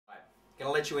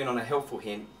going to let you in on a helpful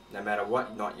hint no matter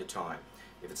what knot you're tying.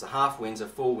 If it's a half Windsor,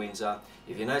 full Windsor,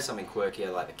 if you know something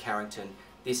quirkier like the Carrington,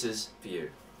 this is for you.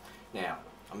 Now,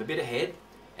 I'm a bit ahead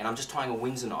and I'm just tying a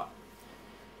Windsor knot.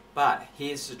 But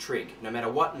here's the trick, no matter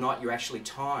what knot you're actually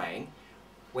tying,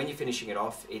 when you're finishing it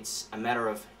off, it's a matter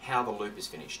of how the loop is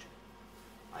finished.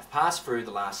 I've passed through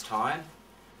the last time,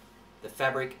 the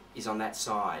fabric is on that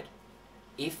side.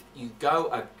 If you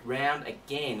go around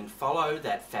again and follow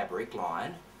that fabric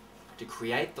line to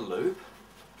create the loop,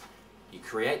 you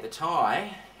create the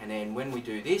tie, and then when we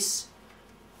do this,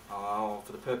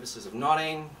 for the purposes of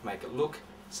knotting, make it look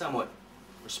somewhat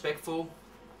respectful.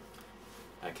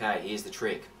 Okay, here's the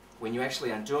trick. When you're actually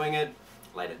undoing it,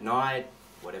 late at night,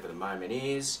 whatever the moment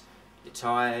is, you're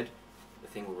tired, the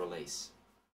thing will release.